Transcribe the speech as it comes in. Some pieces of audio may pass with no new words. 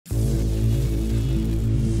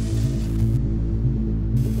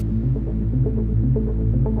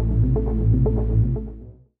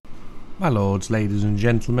My lords, ladies and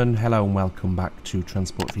gentlemen, hello and welcome back to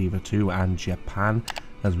Transport Fever 2 and Japan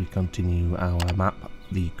as we continue our map,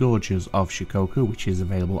 the Gorges of Shikoku, which is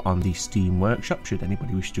available on the Steam Workshop. Should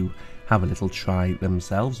anybody wish to have a little try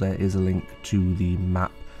themselves, there is a link to the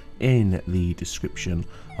map in the description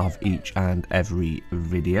of each and every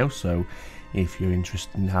video, so if you're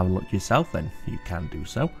interested in having a look yourself, then you can do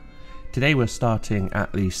so. Today we're starting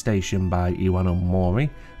at the station by Iwanomori.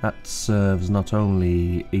 That serves not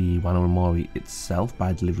only Iwanomori itself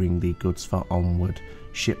by delivering the goods for onward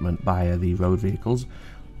shipment via the road vehicles,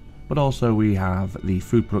 but also we have the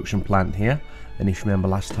food production plant here. And if you remember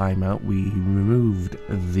last time out, we removed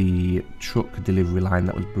the truck delivery line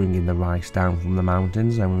that was bringing the rice down from the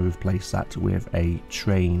mountains, and we replaced that with a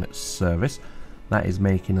train service. That is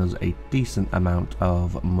making us a decent amount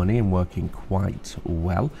of money and working quite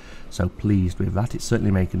well, so pleased with that. It's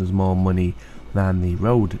certainly making us more money than the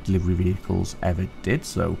road delivery vehicles ever did,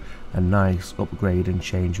 so a nice upgrade and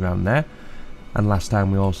change around there. And last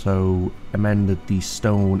time we also amended the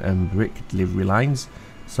stone and brick delivery lines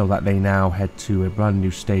so that they now head to a brand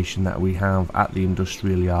new station that we have at the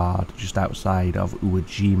industrial yard just outside of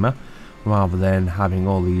Uwajima, rather than having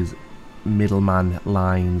all these middleman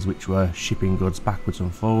lines which were shipping goods backwards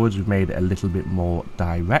and forwards. We've made it a little bit more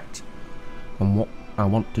direct, and what I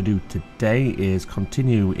want to do today is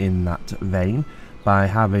continue in that vein by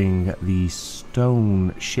having the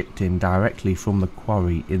stone shipped in directly from the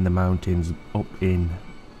quarry in the mountains up in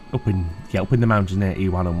the mountains near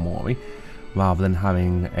Iwanomori, rather than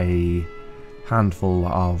having a handful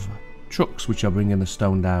of trucks which are bringing the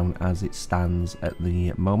stone down as it stands at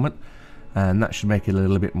the moment. And that should make it a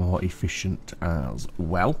little bit more efficient as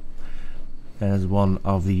well. There's one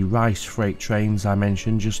of the rice freight trains I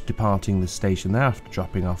mentioned just departing the station there after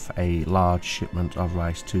dropping off a large shipment of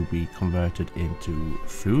rice to be converted into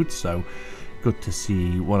food, so good to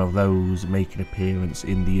see one of those make an appearance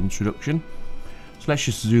in the introduction. So let's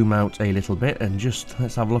just zoom out a little bit and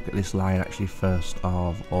let's have a look at this line actually first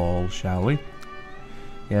of all, shall we?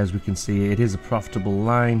 As we can see, it is a profitable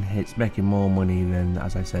line. It's making more money than,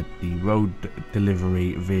 as I said, the road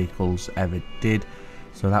delivery vehicles ever did.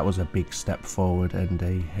 So that was a big step forward, and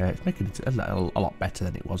it's making it a lot better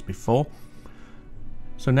than it was before.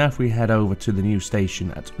 So now if we head over to the new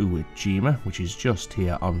station at Uwajima, which is just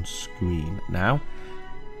here on screen now.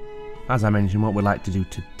 As I mentioned, what we'd like to do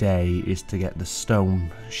today is to get the stone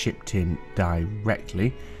shipped in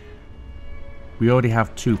directly. We already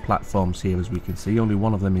have two platforms here, as we can see. Only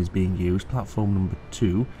one of them is being used, platform number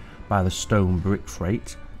 2, by the stone brick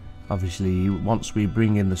freight. Obviously, once we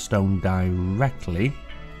bring in the stone directly,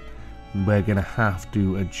 we're going to have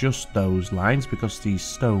to adjust those lines because the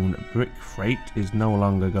stone brick freight is no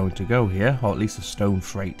longer going to go here, or at least the stone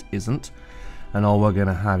freight isn't. And all we're going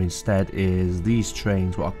to have instead is these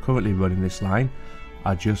trains, what are currently running this line,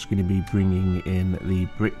 are just going to be bringing in the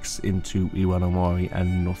bricks into Iwanomori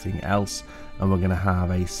and nothing else, and we're going to have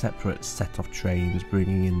a separate set of trains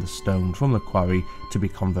bringing in the stone from the quarry to be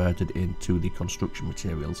converted into the construction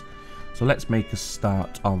materials. So let's make a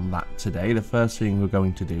start on that today. The first thing we're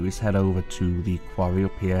going to do is head over to the quarry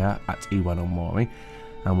up here at Iwanomori,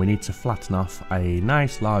 and we need to flatten off a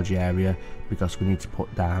nice large area because we need to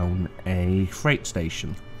put down a freight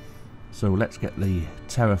station. So let's get the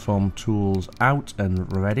terraform tools out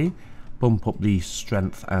and ready, bump up the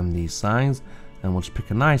strength and the size, and we'll just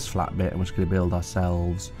pick a nice flat bit and we're just going to build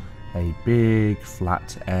ourselves a big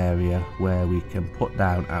flat area where we can put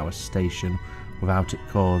down our station without it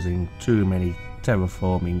causing too many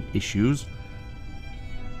terraforming issues.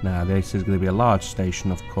 Now this is going to be a large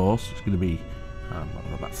station, of course. It's going to be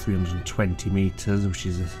about 320 meters, which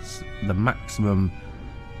is the maximum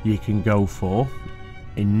you can go for.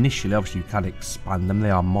 Initially, obviously you can expand them, they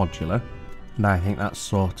are modular, and I think that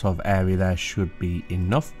sort of area there should be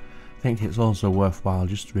enough. I think it's also worthwhile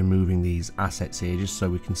just removing these assets here just so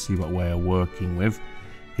we can see what we're working with.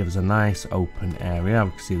 Give us a nice open area.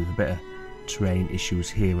 We can see there's a bit of terrain issues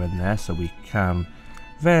here and there, so we can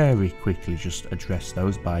very quickly just address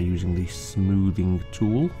those by using the smoothing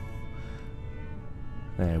tool.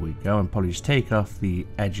 There we go, and probably just take off the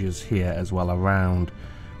edges here as well around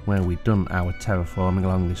where we've done our terraforming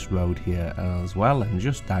along this road here as well, and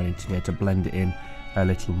just down into here to blend it in a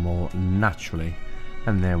little more naturally.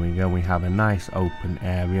 And there we go, we have a nice open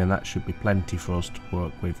area, and that should be plenty for us to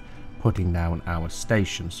work with putting down our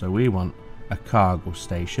station. So we want a cargo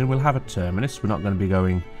station. We'll have a terminus. We're not going to be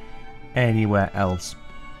going anywhere else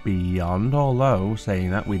beyond, although saying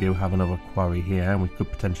that, we do have another quarry here, and we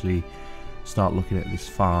could potentially start looking at this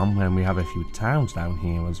farm, and we have a few towns down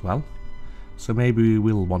here as well. So maybe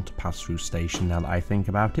we will want to pass through station now that I think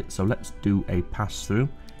about it. So let's do a pass through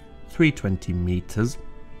 320 meters.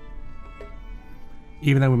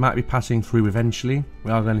 Even though we might be passing through eventually,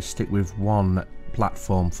 we are going to stick with one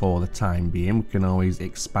platform for the time being. We can always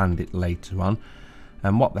expand it later on.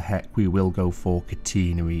 And what the heck, we will go for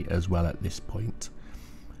catenary as well at this point.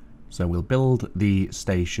 So we'll build the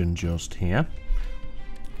station just here.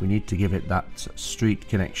 We need to give it that street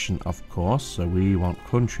connection, of course. So we want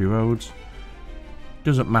country roads.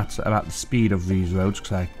 Doesn't matter about the speed of these roads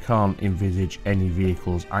because I can't envisage any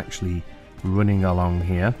vehicles actually running along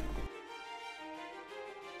here.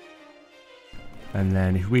 And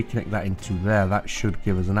then if we connect that into there, that should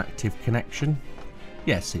give us an active connection.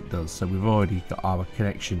 Yes, it does. So we've already got our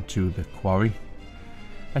connection to the quarry.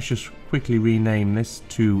 Let's just quickly rename this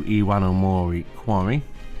to Iwanomori Quarry.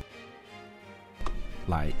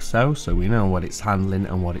 Like so. So we know what it's handling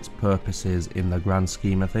and what its purpose is in the grand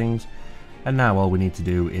scheme of things. And now all we need to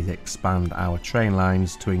do is expand our train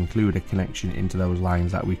lines to include a connection into those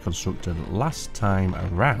lines that we constructed last time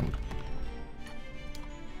around.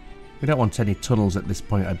 We don't want any tunnels at this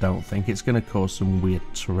point, I don't think. It's going to cause some weird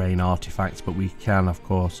terrain artifacts, but we can, of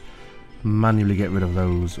course, manually get rid of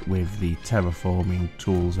those with the terraforming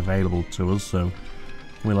tools available to us. So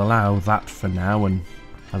we'll allow that for now. And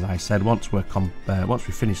as I said, once we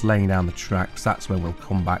finish laying down the tracks, that's when we'll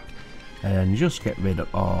come back and just get rid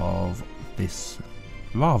of this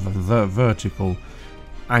rather vertical,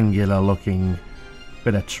 angular-looking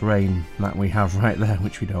bit of terrain that we have right there,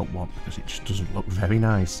 which we don't want because it just doesn't look very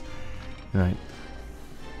nice. Right.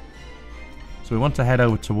 So we want to head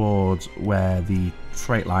over towards where the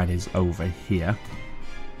freight line is over here.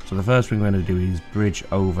 So the first thing we're going to do is bridge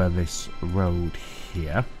over this road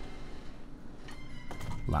here.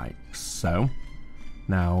 Like so.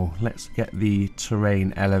 Now let's get the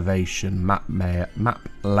terrain elevation map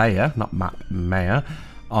layer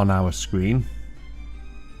on our screen.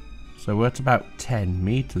 So we're at about 10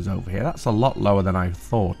 meters over here. That's a lot lower than I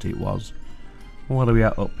thought it was. What are we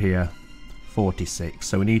at up here? 46.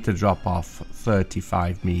 So we need to drop off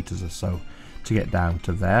 35 meters or so to get down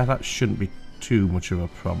to there. That shouldn't be too much of a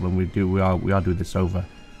problem. We are doing this over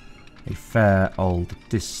a fair old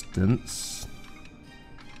distance.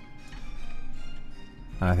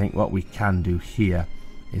 I think what we can do here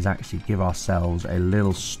is actually give ourselves a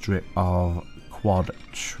little strip of quad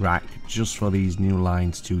track just for these new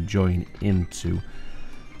lines to join into.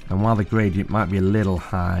 And while the gradient might be a little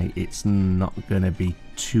high, it's not going to be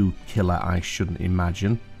too killer, I shouldn't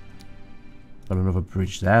imagine. Got another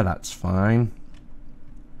bridge there, that's fine.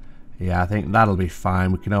 Yeah, I think that'll be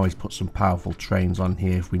fine. We can always put some powerful trains on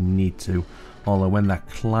here if we need to. Although when they're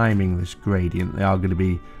climbing this gradient, they are going to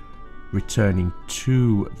be returning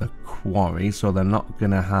to the quarry, so they're not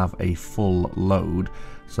going to have a full load,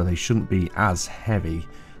 so they shouldn't be as heavy.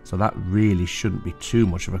 So that really shouldn't be too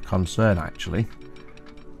much of a concern, actually.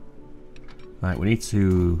 Right, we need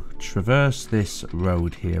to traverse this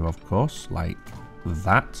road here, of course, like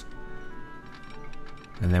that.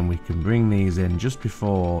 And then we can bring these in just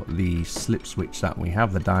before the slip switch that we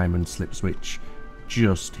have, the diamond slip switch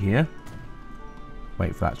just here.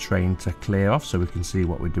 Wait for that train to clear off so we can see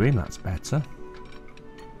what we're doing. That's better.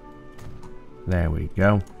 There we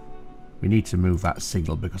go. We need to move that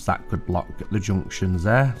signal because that could block the junctions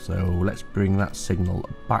there. So let's bring that signal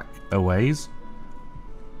back a ways.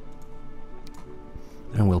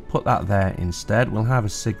 And we'll put that there instead. We'll have a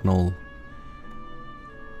signal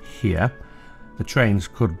here. The trains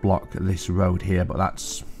could block this road here, but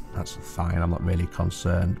that's fine. I'm not really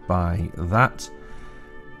concerned by that.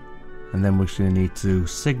 And then we're going to need to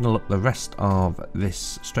signal up the rest of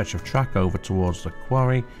this stretch of track over towards the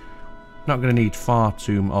quarry. Not going to need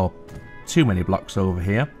too many blocks over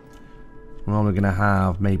here. We're only going to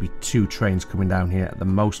have maybe 2 trains coming down here at the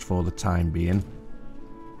most for the time being.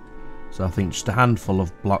 So I think just a handful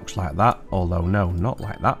of blocks like that, although no, not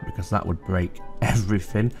like that, because that would break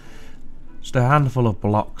everything. Just a handful of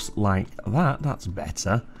blocks like that, that's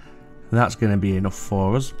better. And that's going to be enough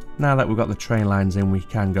for us. Now that we've got the train lines in, we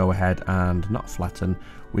can go ahead and not flatten,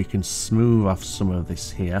 we can smooth off some of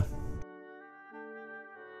this here.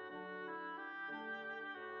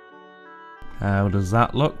 How does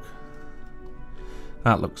that look?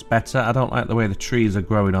 That looks better. I don't like the way the trees are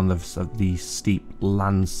growing on the steep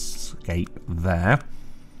landscape there.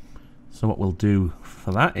 So what we'll do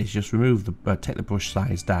for that is just remove the take the brush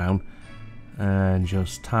size down and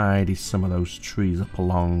just tidy some of those trees up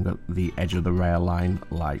along the edge of the rail line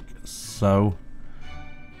like so.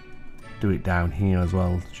 Do it down here as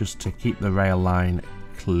well just to keep the rail line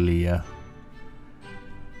clear.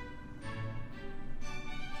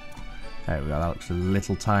 There we go, that looks a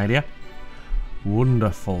little tidier.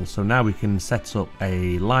 Wonderful. So now we can set up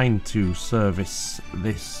a line to service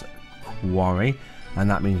this quarry, and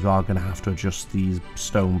that means we are going to have to adjust these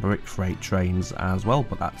stone brick freight trains as well,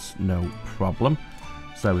 but that's no problem.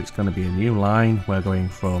 So it's going to be a new line. We're going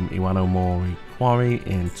from Iwanomori Quarry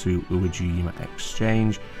into Uwajima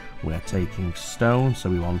Exchange. We're taking stone, so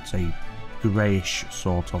we want a greyish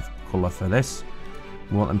sort of colour for this.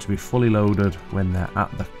 We want them to be fully loaded when they're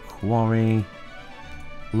at the quarry.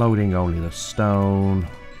 Loading only the stone.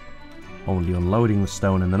 Only unloading the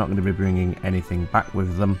stone, and they're not going to be bringing anything back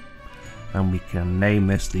with them. And we can name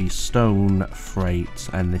this the Stone Freight,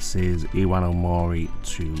 and this is Iwanomori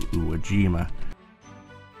to Uwajima.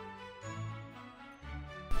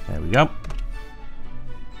 There we go.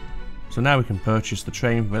 So now we can purchase the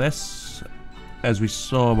train for this. As we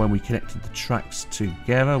saw when we connected the tracks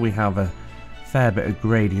together, we have a fair bit of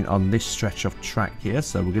gradient on this stretch of track here,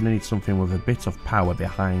 so we're going to need something with a bit of power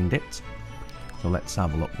behind it. So let's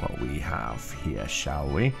have a look what we have here, shall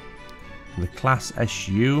we? The Class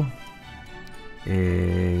SU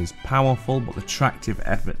is powerful, but the tractive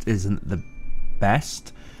effort isn't the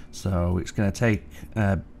best, so it's going to take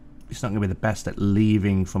it's not going to be the best at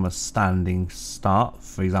leaving from a standing start,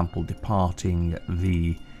 for example departing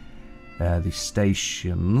the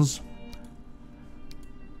stations.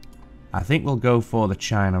 I think we'll go for the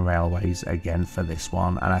China Railways again for this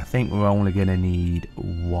one, and I think we're only going to need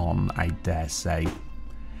one, I dare say.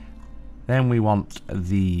 Then we want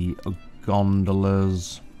the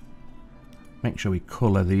gondolas. Make sure we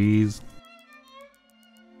colour these.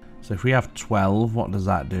 So if we have 12, what does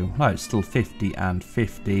that do? Oh, it's still 50 and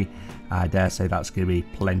 50. I dare say that's going to be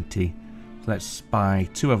plenty. So let's buy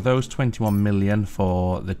 2 of those, 21 million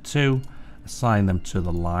for the 2. Assign them to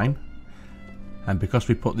the line. And because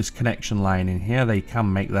we put this connection line in here, they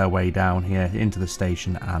can make their way down here into the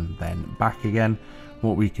station and then back again.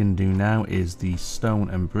 What we can do now is the stone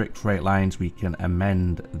and brick freight lines, we can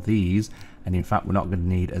amend these. And in fact, we're not going to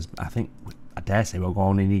need, as I dare say we're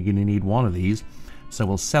only going to need 1 of these. So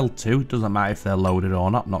we'll sell 2, doesn't matter if they're loaded or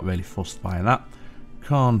not really fussed by that.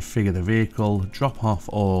 Configure the vehicle, drop off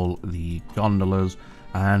all the gondolas,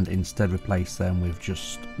 and instead replace them with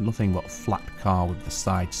just nothing but flat car with the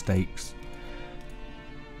side stakes.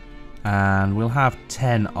 And we'll have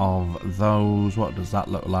 10 of those. What does that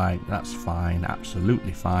look like? That's fine,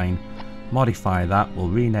 absolutely fine. Modify that, we'll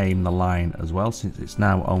rename the line as well, since it's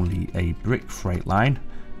now only a brick freight line.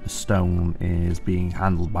 The stone is being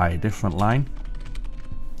handled by a different line.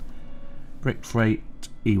 Brick freight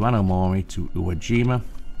Iwanomori to Uwajima.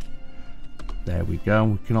 There we go.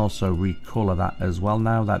 We can also recolour that as well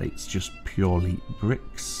now that it's just purely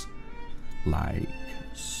bricks, like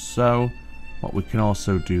so. What we can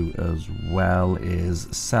also do as well is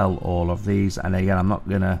sell all of these, and again I'm not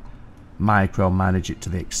going to micromanage it to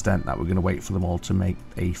the extent that we're going to wait for them all to make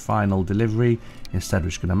a final delivery. Instead we're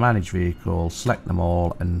just going to manage vehicles, select them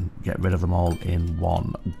all and get rid of them all in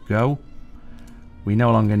one go. We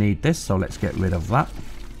no longer need this, so let's get rid of that.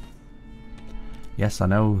 Yes, I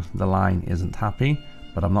know the line isn't happy,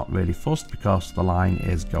 but I'm not really fussed because the line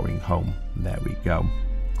is going home. There we go.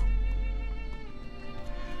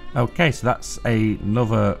 Okay, so that's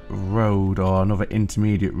another road or another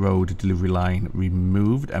intermediate road delivery line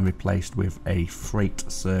removed and replaced with a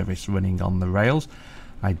freight service running on the rails.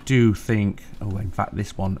 I do think, oh in fact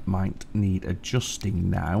this one might need adjusting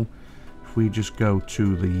now. If we just go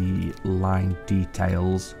to the line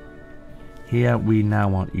details, here we now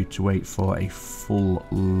want you to wait for a full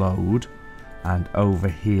load, and over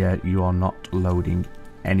here you are not loading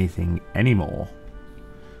anything anymore.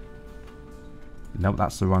 Nope,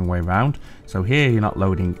 that's the wrong way around. So here you're not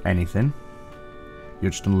loading anything,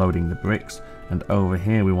 you're just unloading the bricks, and over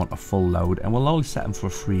here we want a full load, and we'll only set them for a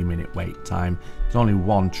 3-minute wait time. There's only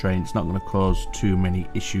one train, it's not going to cause too many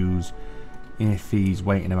issues if he's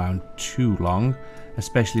waiting around too long,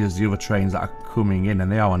 especially as the other trains that are coming in,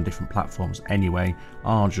 and they are on different platforms anyway,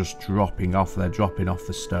 are just dropping off. They're dropping off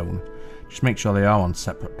the stone. Just make sure they are on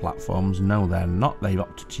separate platforms. No, they're not. They've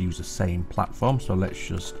opted to use the same platform, so let's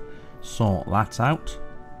just sort that out.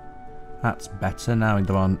 That's better. Now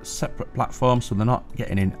they're on separate platforms, so they're not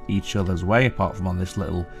getting in each other's way, apart from on this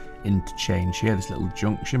little interchange here, this little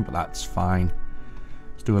junction, but that's fine.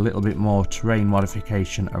 Let's do a little bit more terrain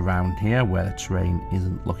modification around here where the terrain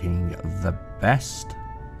isn't looking the best.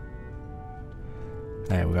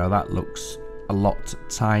 There we go, that looks a lot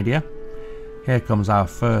tidier. Here comes our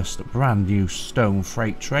first brand new stone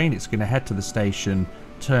freight train. It's going to head to the station,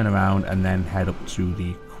 turn around and then head up to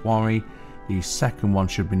the quarry. The second one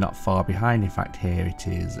should be not far behind. In fact, here it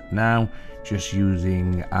is now, just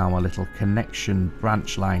using our little connection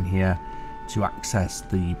branch line here to access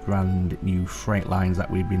the brand new freight lines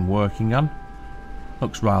that we've been working on.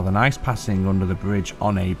 Looks rather nice, passing under the bridge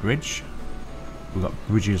on a bridge. We've got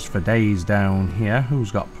bridges for days down here.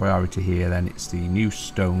 Who's got priority here then? It's the new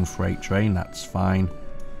stone freight train, that's fine.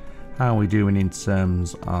 How are we doing in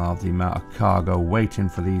terms of the amount of cargo waiting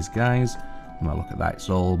for these guys? Well, look at that, it's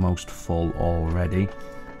almost full already.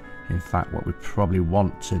 In fact, what we probably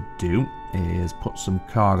want to do is put some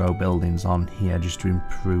cargo buildings on here just to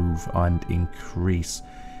improve and increase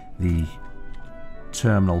the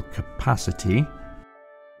terminal capacity.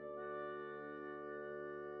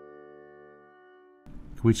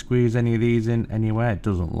 Can we squeeze any of these in anywhere? It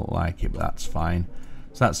doesn't look like it, but that's fine.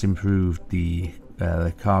 So that's improved the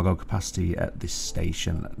cargo capacity at this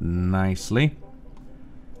station nicely.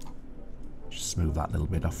 Just smooth that little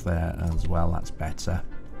bit off there as well, that's better.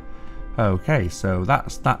 Okay, so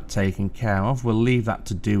that's that taken care of. We'll leave that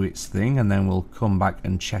to do its thing and then we'll come back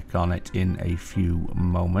and check on it in a few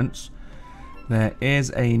moments. There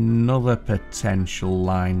is another potential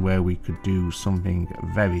line where we could do something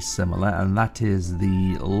very similar, and that is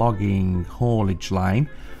the logging haulage line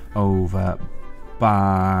over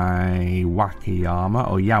by Wakayama,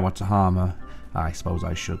 or Yawatahama, I suppose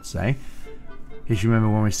I should say. If you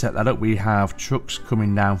remember when we set that up, we have trucks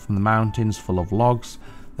coming down from the mountains full of logs.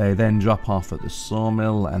 They then drop off at the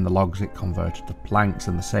sawmill and the logs get converted to planks,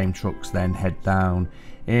 and the same trucks then head down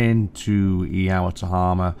into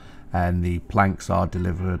Yawatahama and the planks are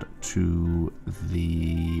delivered to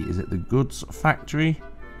the, is it the goods factory?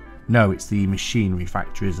 No, it's the machinery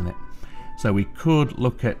factory, isn't it? So we could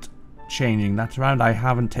look at changing that around. I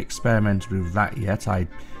haven't experimented with that yet. I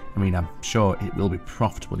mean, I'm sure it will be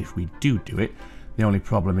profitable if we do it. The only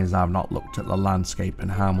problem is I've not looked at the landscape and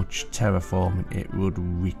how much terraforming it would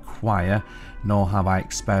require, nor have I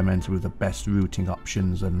experimented with the best routing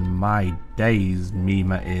options, and my days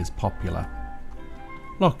Mima is popular.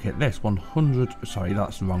 Look at this, 100, sorry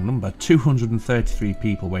that's the wrong number, 233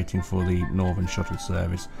 people waiting for the Northern Shuttle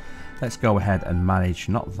service. Let's go ahead and manage,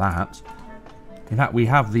 not that. In fact, we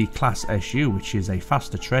have the Class SU, which is a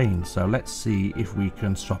faster train, so let's see if we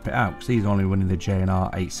can swap it out, because he's only running the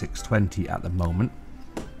JNR 8620 at the moment.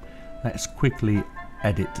 Let's quickly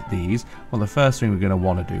edit these. Well, the first thing we're going to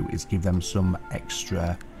want to do is give them some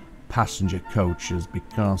extra passenger coaches,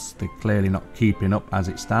 because they're clearly not keeping up as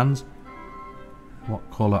it stands.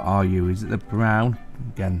 What colour are you? Is it the brown?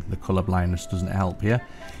 Again, the colour blindness doesn't help here.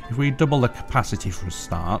 If we double the capacity for a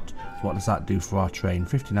start, what does that do for our train?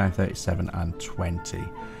 59, 37 and 20.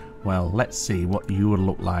 Well, let's see what you would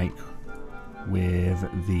look like with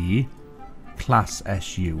the Class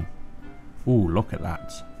SU. Ooh, look at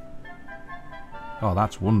that. Oh,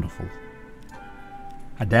 that's wonderful.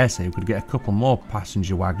 I dare say we could get a couple more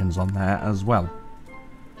passenger wagons on there as well.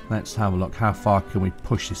 Let's have a look. How far can we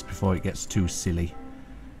push this before it gets too silly?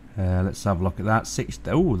 Let's have a look at that.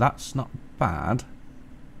 60. Oh, that's not bad.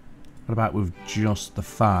 What about with just the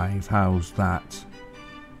 5? How's that?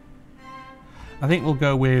 I think we'll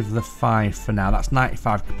go with the 5 for now. That's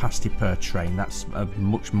 95 capacity per train. That's a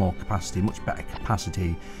much more capacity, much better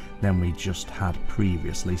capacity than we just had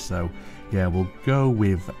previously. So, yeah, we'll go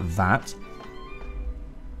with that.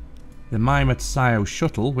 The Myoten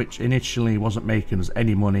shuttle, which initially wasn't making us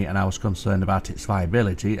any money and I was concerned about its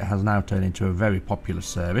viability, has now turned into a very popular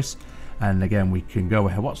service. And again, we can go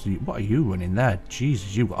ahead. What are you running there?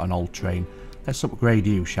 Jesus, you've got an old train. Let's upgrade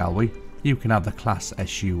you, shall we? You can have the Class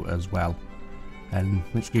SU as well. And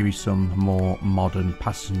let's give you some more modern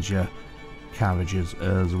passenger carriages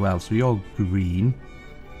as well. So you're green.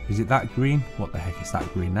 Is it that green? What the heck is that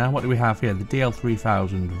green now? What do we have here? The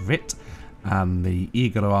DL3000 VIT. And the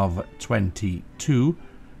Igorov 22,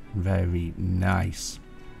 very nice.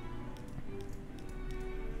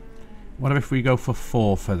 What if we go for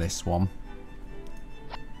 4 for this one?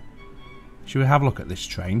 Should we have a look at this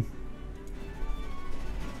train?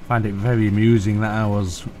 Find it very amusing that I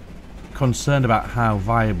was concerned about how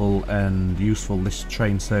viable and useful this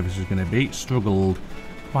train service is going to be. It struggled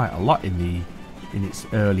quite a lot in its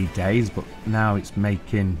early days, but now it's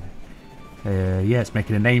making it's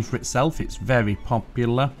making a name for itself. It's very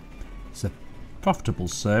popular. It's a profitable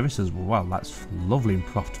service as well. That's lovely and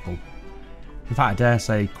profitable. In fact, I dare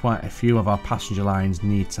say quite a few of our passenger lines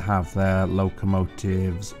need to have their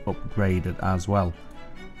locomotives upgraded as well.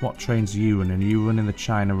 What trains are you running? Are you running the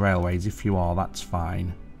China Railways? If you are, that's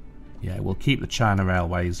fine. Yeah, we'll keep the China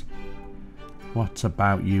Railways. What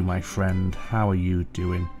about you, my friend? How are you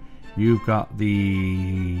doing? You've got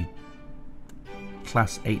the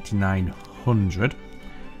Class 8900.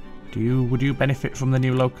 Would you benefit from the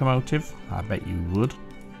new locomotive? I bet you would.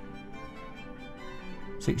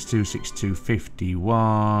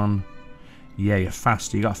 626251. Yeah, you're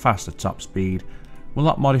faster. You got a faster top speed. Will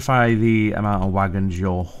not modify the amount of wagons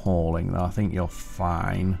you're hauling though. I think you're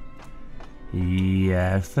fine.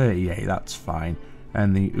 Yeah, 38, that's fine.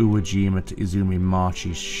 And the Uwajima to Izumi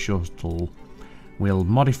Machi shuttle. We'll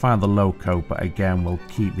modify the loco, but again, we'll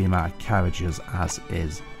keep the amount of carriages as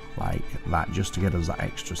is, like that, just to get us that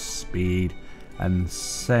extra speed. And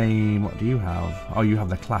same, what do you have? Oh, you have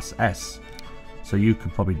the Class S. So you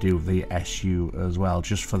could probably do the SU as well,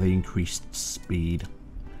 just for the increased speed.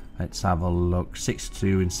 Let's have a look.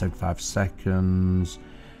 62 in 75 seconds.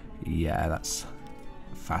 Yeah, that's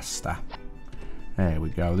faster. There we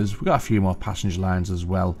go. We've got a few more passenger lines as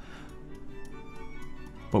well,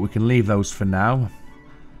 but we can leave those for now.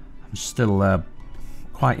 I'm still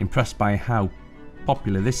quite impressed by how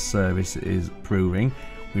popular this service is proving.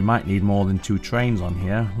 We might need more than 2 trains on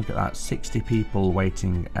here. Look at that, 60 people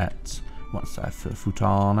waiting at, what's that,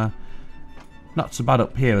 Futana. Not so bad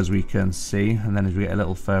up here as we can see, and then as we get a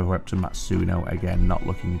little further up to Matsuno, again, not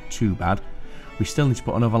looking too bad. We still need to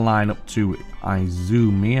put another line up to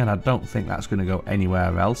Izumi, and I don't think that's going to go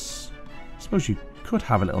anywhere else. I suppose you could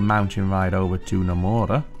have a little mountain ride over to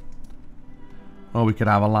Nomura. Or we could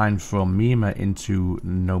have a line from Mima into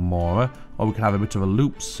Nomura. Or we could have a bit of a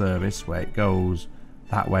loop service where it goes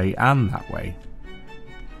that way and that way.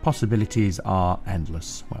 Possibilities are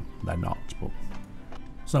endless. Well, they're not, but...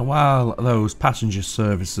 So while those passenger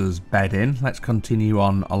services bed in, let's continue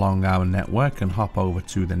on along our network and hop over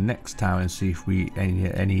to the next town and see if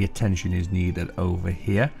any attention is needed over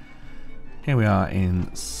here. Here we are in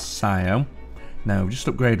Sayo. Now we've just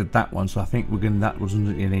upgraded that one, so I think that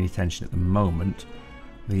wasn't in any attention at the moment.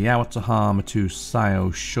 The Yawatahama to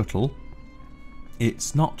Sayo shuttle.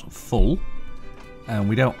 It's not full, and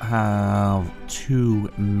we don't have too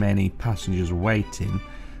many passengers waiting.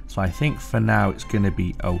 So I think for now it's going to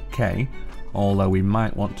be okay, although we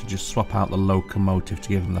might want to just swap out the locomotive to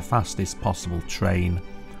give them the fastest possible train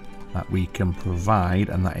that we can provide,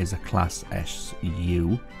 and that is a Class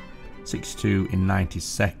SU. 62 in 90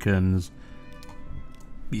 seconds.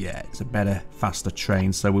 Yeah, it's a better, faster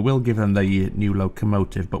train, so we will give them the new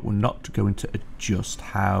locomotive, but we're not going to adjust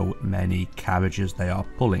how many carriages they are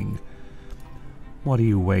pulling. What are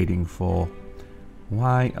you waiting for?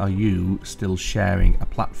 Why are you still sharing a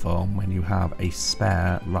platform when you have a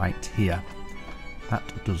spare right here? That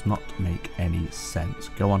does not make any sense.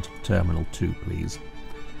 Go on to Terminal 2, please.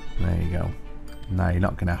 There you go. Now you're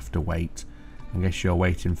not going to have to wait. I guess you're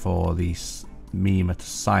waiting for the Mima to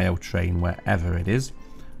Sayo train, wherever it is.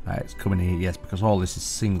 It's coming here, yes, because all this is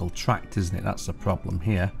single tracked, isn't it? That's the problem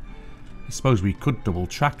here. I suppose we could double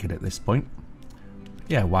track it at this point.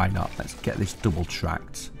 Yeah, why not? Let's get this double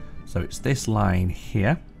tracked. So it's this line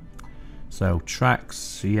here. So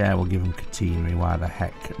tracks, yeah, we'll give them catenary, why the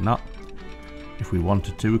heck not? If we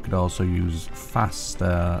wanted to, we could also use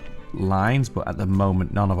faster lines, but at the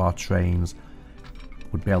moment none of our trains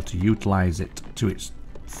would be able to utilize it to its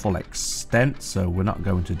full extent, so we're not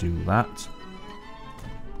going to do that.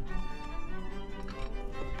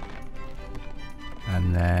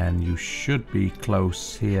 And then you should be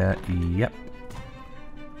close here, yep.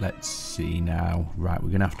 Let's see now. Right, we're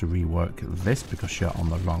going to have to rework this because you're on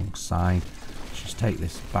the wrong side. Let's just take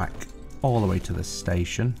this back all the way to the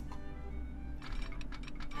station.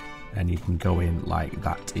 And you can go in like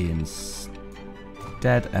that instead.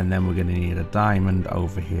 And then we're going to need a diamond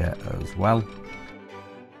over here as well.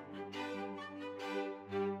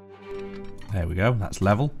 There we go, that's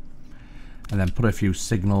level. And then put a few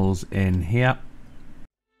signals in here.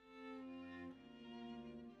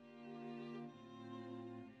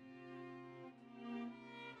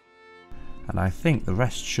 And I think the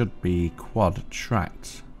rest should be quad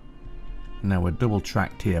tracked. No, we're double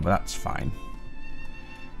tracked here, but that's fine.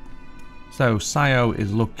 So Sayo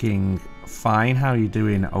is looking fine. How are you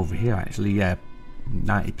doing over here actually? Yeah,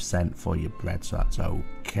 90% for your bread, so that's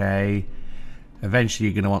okay. Eventually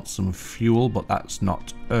you're going to want some fuel, but that's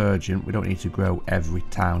not urgent. We don't need to grow every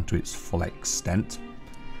town to its full extent.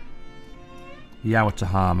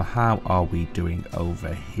 Yawatahama, how are we doing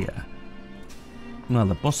over here? Well,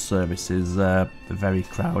 the bus service is very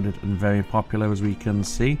crowded and very popular, as we can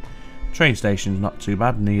see. Train station's not too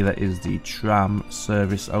bad, neither is the tram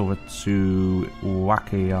service over to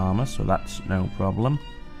Wakayama, so that's no problem.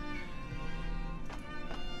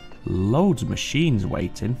 Loads of machines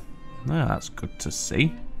waiting. Oh, that's good to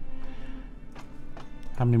see.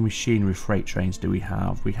 How many machinery freight trains do we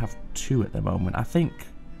have? We have 2 at the moment. I think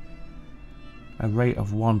a rate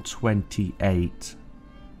of 128.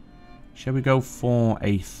 Shall we go for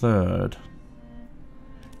a third?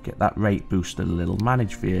 Get that rate boosted a little.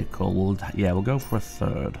 Managed vehicle. Yeah, we'll go for a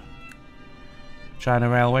third. China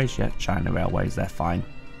Railways? Yeah, China Railways, they're fine.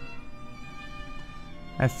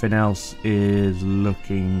 Everything else is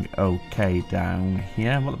looking okay down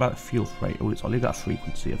here. What about the fuel rate? Oh, it's only got a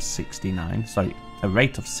frequency of 69. Sorry, a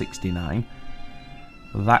rate of 69.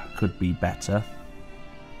 That could be better.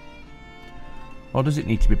 Or does it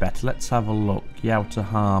need to be better? Let's have a look.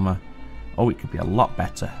 Yokohama. Oh, it could be a lot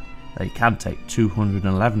better. They can take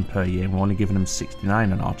 211 per year. We're only giving them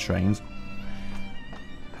 69 on our trains.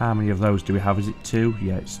 How many of those do we have? Is it 2?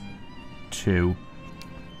 Yeah, it's 2.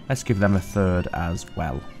 Let's give them a third as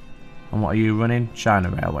well. And what are you running? China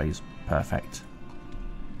Railways. Perfect.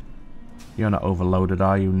 You're not overloaded,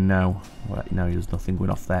 are you? No. Well, no, there's nothing going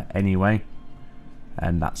off there anyway.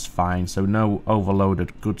 And that's fine. So no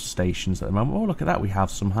overloaded goods stations at the moment. Oh, look at that. We have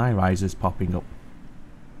some high-rises popping up.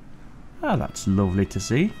 Oh, that's lovely to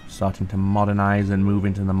see. Starting to modernise and move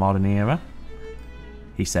into the modern era.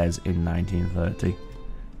 He says in 1930.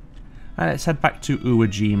 And let's head back to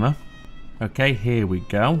Uwajima. Okay, here we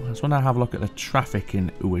go. I just want to have a look at the traffic in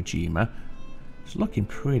Uwajima. It's looking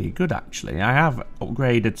pretty good, actually. I have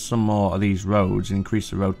upgraded some more of these roads and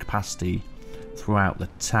increased the road capacity throughout the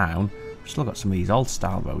town. We've still got some of these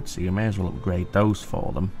old-style roads, so you may as well upgrade those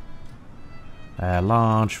for them.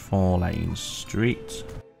 Large 4-lane street.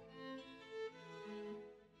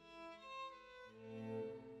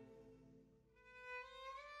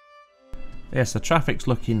 Yes, the traffic's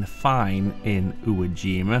looking fine in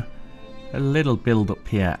Uwajima. A little build up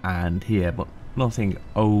here and here, but nothing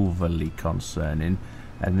overly concerning.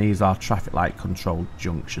 And these are traffic light controlled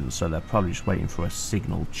junctions, so they're probably just waiting for a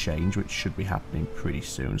signal change, which should be happening pretty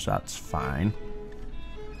soon, so that's fine.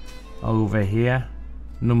 Over here,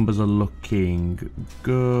 numbers are looking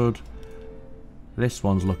good. This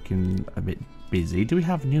one's looking a bit busy. Do we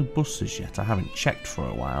have new buses yet? I haven't checked for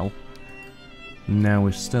a while. No,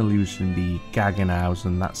 we're still using the Gaggenhaus,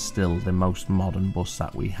 and that's still the most modern bus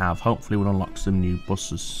that we have. Hopefully we'll unlock some new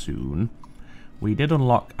buses soon. We did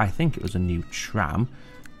unlock, I think it was a new tram.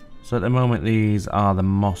 So at the moment these are the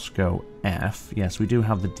Moscow F. Yes, we do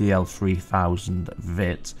have the DL3000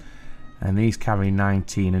 VIT. And these carry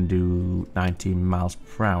 19 and do 19 miles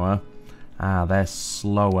per hour. They're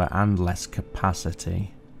slower and less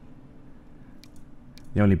capacity.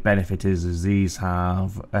 The only benefit is these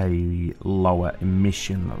have a lower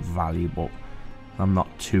emission value, but I'm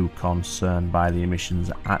not too concerned by the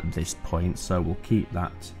emissions at this point, so we'll keep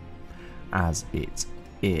that as it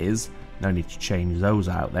is. No need to change those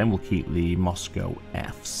out then. We'll keep the Moscow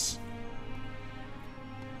Fs.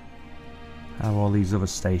 How are all these other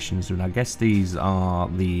stations doing? I guess these are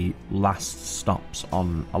the last stops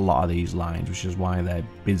on a lot of these lines, which is why they're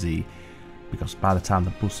busy. Because by the time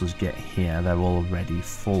the buses get here, they're already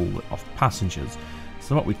full of passengers.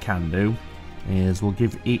 So what we can do is we'll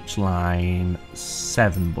give each line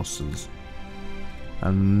 7 buses.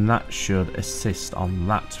 And that should assist on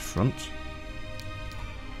that front.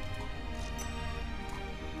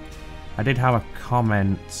 I did have a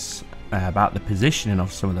comment about the positioning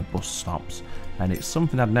of some of the bus stops. And it's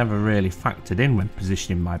something I'd never really factored in when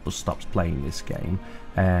positioning my bus stops playing this game.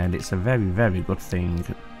 And it's a very, very good thing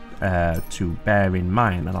to bear in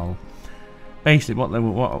mind. And I'll basically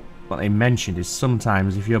what they mentioned is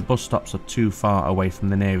sometimes if your bus stops are too far away from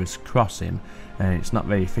the nearest crossing, and it's not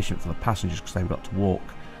very efficient for the passengers because they've got to walk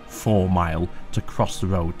 4 miles to cross the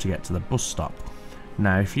road to get to the bus stop.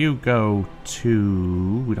 Now if you go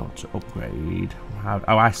to, we don't want to upgrade.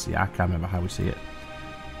 Oh, I see. I can't remember how we see it.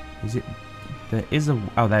 Is it? There is a.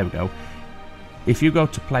 Oh, there we go. If you go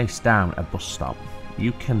to place down a bus stop,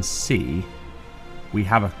 you can see we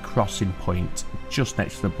have a crossing point just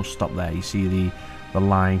next to the bus stop there. You see the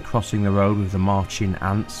line crossing the road with the marching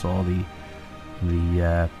ants, or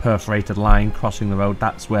the perforated line crossing the road.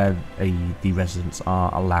 That's where the residents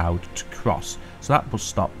are allowed to cross. So that bus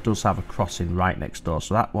stop does have a crossing right next door,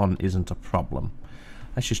 so that one isn't a problem.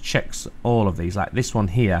 Let's just check all of these. Like this one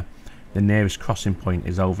here, the nearest crossing point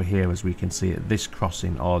is over here, as we can see at this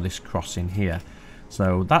crossing or this crossing here.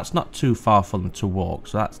 So that's not too far for them to walk,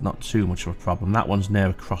 so that's not too much of a problem. That one's near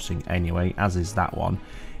a crossing anyway, as is that one.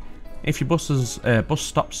 If your bus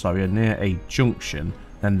stops are near a junction,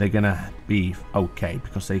 then they're going to be okay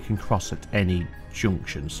because they can cross at any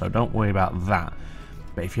junction, so don't worry about that.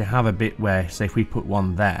 But if you have a bit where, say if we put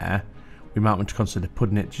one there, we might want to consider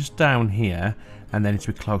putting it just down here, and then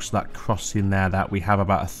to be close to that crossing there that we have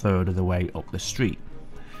about 1/3 of the way up the street.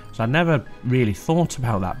 So I never really thought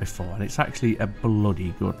about that before, and it's actually a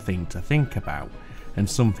bloody good thing to think about, and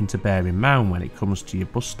something to bear in mind when it comes to your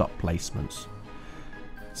bus stop placements.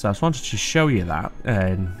 So I just wanted to show you that,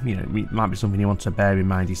 and you know, it might be something you want to bear in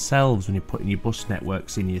mind yourselves when you're putting your bus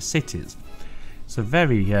networks in your cities. So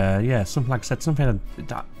very, yeah, something like I said, something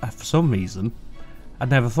that for some reason I'd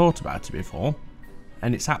never thought about it before,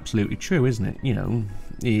 And it's absolutely true, isn't it? You know,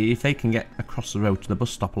 if they can get across the road to the bus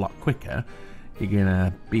stop a lot quicker, you're going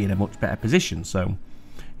to be in a much better position. So,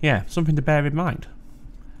 yeah, something to bear in mind.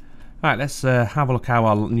 Right, let's have a look how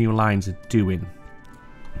our new lines are doing.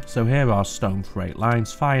 So here are stone freight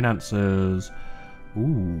lines. Finances.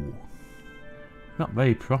 Ooh. Not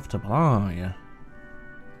very profitable, are you?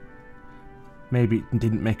 Maybe it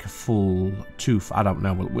didn't make a full tooth. I don't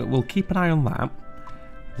know. We'll keep an eye on that.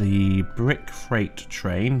 The brick freight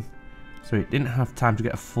train. So it didn't have time to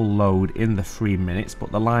get a full load in the 3 minutes,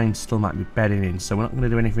 but the line still might be bedding in. So we're not going to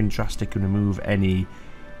do anything drastic and remove any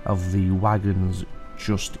of the wagons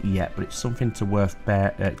just yet. But it's something to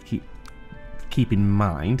keep in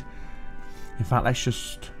mind. In fact, let's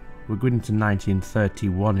just... We're going into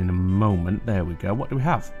 1931 in a moment. There we go. What do we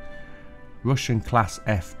have? Russian class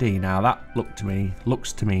FD. Now that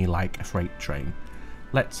looks to me like a freight train.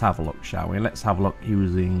 Let's have a look, shall we? Let's have a look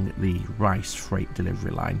using the rice freight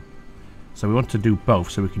delivery line. So we want to do both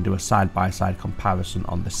so we can do a side-by-side comparison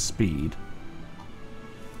on the speed.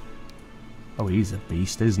 Oh, he's a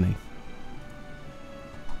beast, isn't he?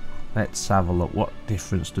 Let's have a look. What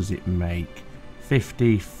difference does it make?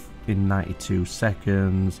 50 in 92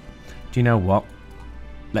 seconds. Do you know what?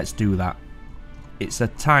 Let's do that. It's a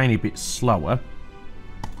tiny bit slower,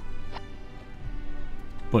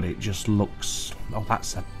 but it just looks... Oh,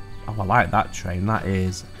 I like that train. That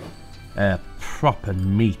is a proper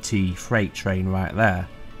meaty freight train right there.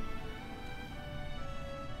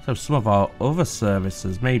 So some of our other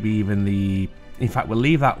services, maybe even the... In fact, we'll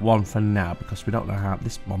leave that one for now because we don't know how...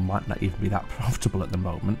 This one might not even be that profitable at the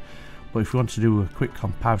moment. But if we want to do a quick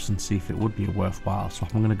comparison, see if it would be worthwhile. So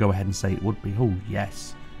I'm going to go ahead and say it would be. Oh,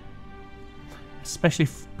 yes. Especially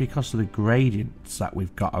because of the gradients that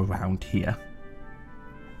we've got around here.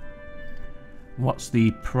 What's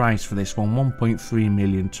the price for this one? 1.3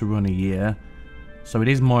 million to run a year. So it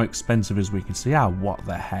is more expensive as we can see. Ah, what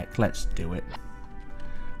the heck. Let's do it.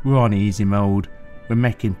 We're on easy mode. We're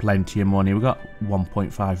making plenty of money. We've got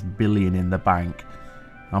 1.5 billion in the bank.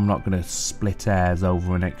 I'm not going to split hairs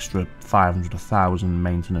over an extra 500,000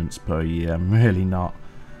 maintenance per year. I'm really not.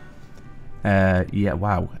 Yeah,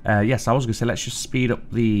 wow. Yes, I was going to say let's just speed up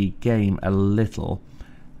the game a little.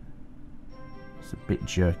 It's a bit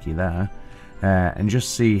jerky there. And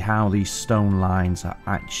just see how these stone lines are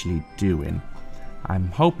actually doing. I'm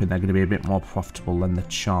hoping they're going to be a bit more profitable than the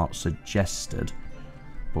chart suggested.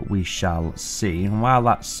 But we shall see. And while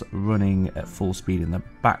that's running at full speed in the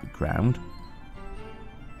background,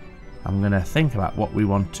 I'm going to think about what we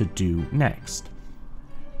want to do next.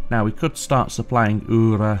 Now, we could start supplying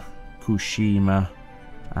Ura, Kushima,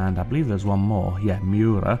 and I believe there's one more. Yeah,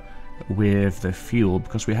 Miura, with the fuel,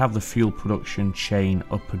 because we have the fuel production chain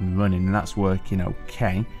up and running, and that's working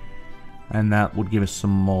okay. And that would give us some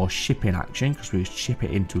more shipping action, because we ship it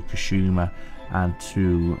into Kushima and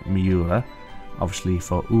to Miura. Obviously,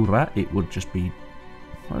 for Ura, it would just be...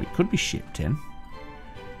 Well, it could be shipped in.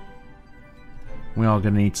 We are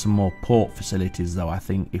going to need some more port facilities, though, I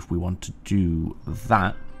think, if we want to do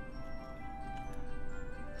that.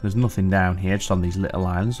 There's nothing down here, just on these little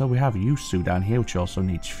islands. So we have Yusu down here, which also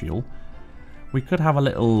needs fuel. We could have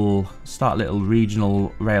start a little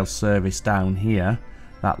regional rail service down here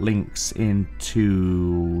that links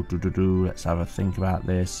into... Let's have a think about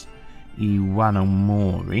this.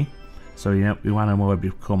 Iwanomori. So, you know, Iwanomori would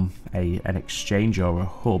become an exchange or a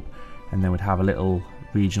hub, and then we'd have a little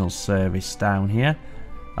regional service down here.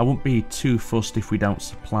 I wouldn't be too fussed if we don't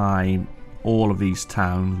supply all of these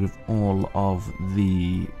towns with all of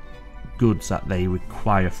the goods that they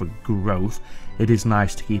require for growth. It is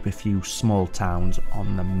nice to keep a few small towns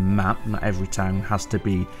on the map. Not every town has to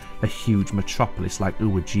be a huge metropolis like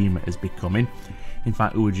Uwajima is becoming. In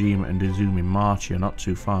fact, Uwajima and Izumi-Machi are not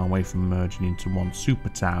too far away from merging into one super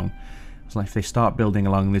town. It's like if they start building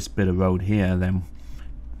along this bit of road here, then,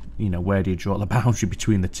 you know, where do you draw the boundary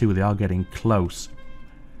between the two? They are getting close.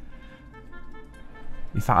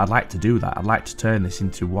 In fact, I'd like to do that. I'd like to turn this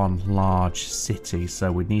into one large city.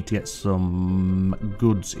 So we need to get some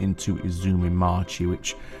goods into Izumi-Machi,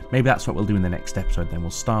 which maybe that's what we'll do in the next episode. Then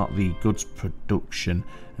we'll start the goods production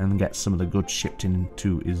and get some of the goods shipped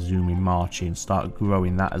into Izumi-Machi and start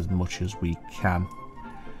growing that as much as we can.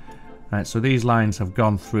 Right, so these lines have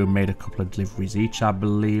gone through and made a couple of deliveries each, I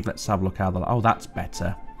believe. Let's have a look how oh, that's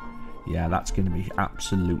better. Yeah, that's going to be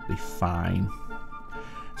absolutely fine.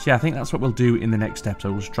 So yeah, I think that's what we'll do in the next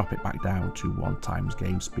episode. We'll just drop it back down to 1x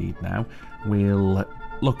game speed now. We'll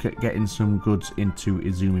look at getting some goods into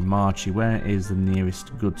Izumi-Machi. Where is the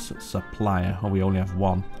nearest goods supplier? Oh, we only have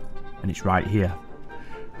one, and it's right here.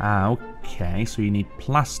 Okay, so you need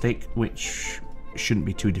plastic, which shouldn't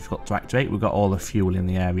be too difficult to activate. We've got all the fuel in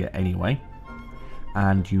the area anyway.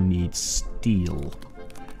 And you need steel.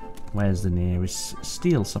 Where's the nearest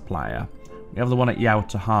steel supplier? We have the one at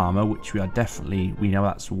Yokohama, which we know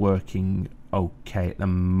that's working okay at the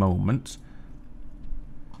moment.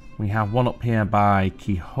 We have one up here by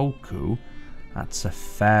Kihoku. That's a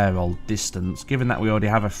fair old distance. Given that we already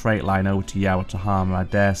have a freight line over to Yokohama, I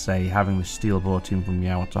dare say having the steel brought in from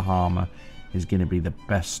Yokohama is going to be the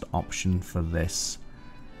best option for this.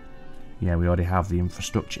 Yeah, we already have the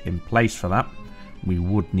infrastructure in place for that. We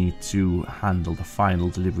would need to handle the final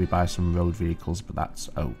delivery by some road vehicles, but that's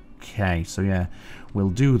okay. So yeah,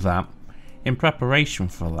 we'll do that. In preparation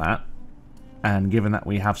for that, and given that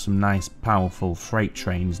we have some nice powerful freight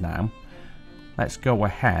trains now, let's go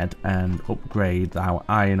ahead and upgrade our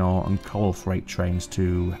iron ore and coal freight trains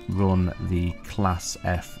to run the Class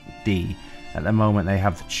FD. At the moment they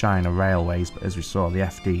have the China Railways, but as we saw, the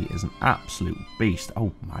FD is an absolute beast.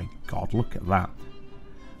 Oh my god, look at that.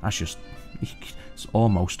 That's just, it's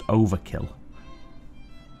almost overkill.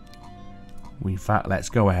 In fact, let's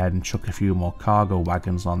go ahead and chuck a few more cargo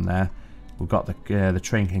wagons on there. We've got the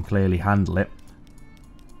train can clearly handle it.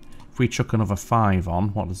 If we chuck another 5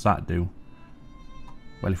 on, what does that do?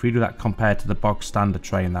 Well, if we do that compared to the bog standard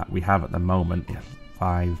train that we have at the moment,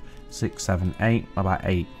 5, 6, 7, 8, about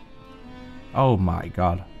 8. Oh my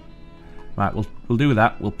god. Right, we'll do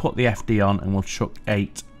that. We'll put the FD on and we'll chuck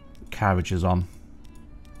 8 carriages on.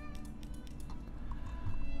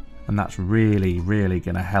 And that's really, really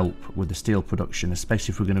going to help with the steel production,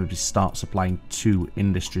 especially if we're going to start supplying 2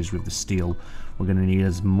 industries with the steel. We're going to need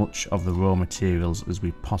as much of the raw materials as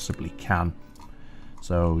we possibly can.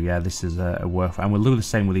 So yeah, this is a worth, and we'll do the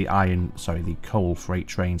same with the coal freight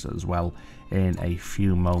trains as well in a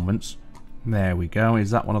few moments. There we go. Is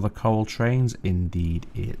that one of the coal trains? Indeed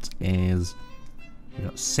it is. We've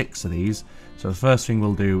got 6 of these. So the first thing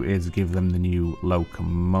we'll do is give them the new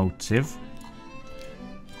locomotive.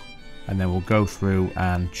 And then we'll go through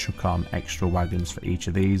and chuck on extra wagons for each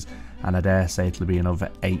of these. And I dare say it'll be another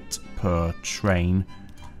 8 per train.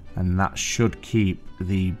 And that should keep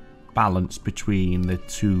the balance between the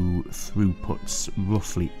 2 throughputs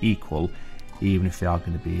roughly equal, even if they are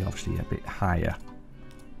going to be obviously a bit higher.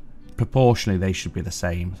 Proportionally they should be the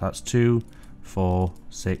same. So that's 2, 4,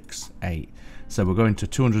 6, 8. So we're going to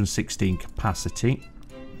 216 capacity.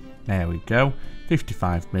 There we go.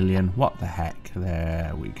 55 million. What the heck?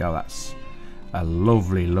 There we go. That's a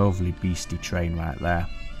lovely, lovely beastie train right there.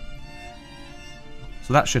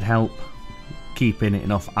 So that should help keeping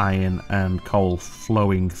enough iron and coal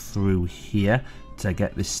flowing through here to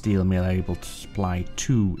get this steel mill able to supply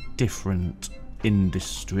 2 different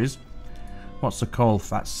industries. What's the coal?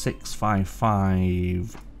 That's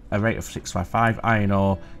 655, a rate of 655, iron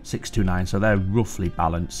ore 629, so they're roughly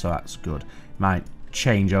balanced, so that's good. Might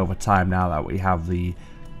change over time now that we have the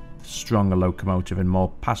stronger locomotive and more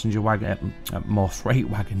passenger wagon, more freight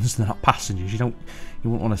wagons, not passengers. You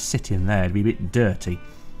wouldn't want to sit in there, it'd be a bit dirty.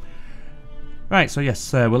 Right, so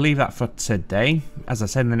yes, we'll leave that for today. As I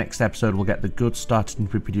said, in the next episode, we'll get the goods started to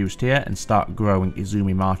be produced here and start growing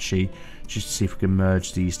Izumi Machi, just to see if we can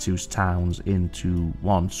merge these 2 towns into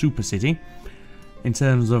one super city. In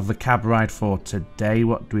terms of the cab ride for today,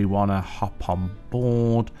 what do we want to hop on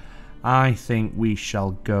board? I think we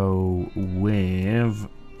shall go with...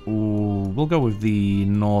 we'll go with the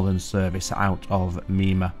Northern Service out of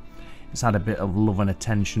Mima. It's had a bit of love and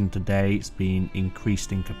attention today. It's been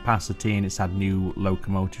increased in capacity and it's had new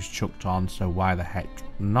locomotives chucked on, so why the heck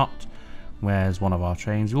not? Where's one of our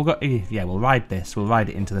trains? We'll ride this. We'll ride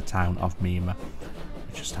it into the town of Mima.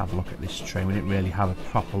 Just have a look at this train. We didn't really have a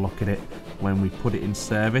proper look at it when we put it in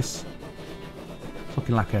service. It's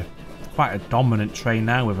looking like quite a dominant train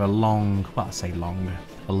now with a long, well, I say longer,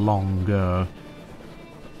 a longer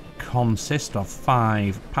consist of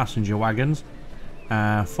 5 passenger wagons.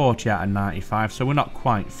 40 out of 95, so we're not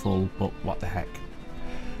quite full, but what the heck.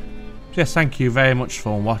 So yes, thank you very much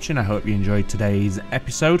for watching. I hope you enjoyed today's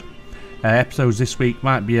episode. Episodes this week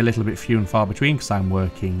might be a little bit few and far between because I'm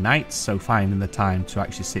working nights, so finding the time to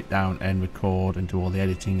actually sit down and record and do all the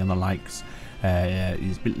editing and the likes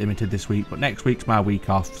is a bit limited this week, but next week's my week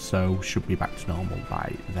off, so should be back to normal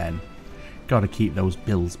by then. Gotta keep those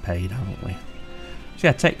bills paid, haven't we? So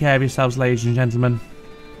yeah, take care of yourselves, ladies and gentlemen.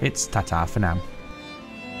 It's ta-ta for now.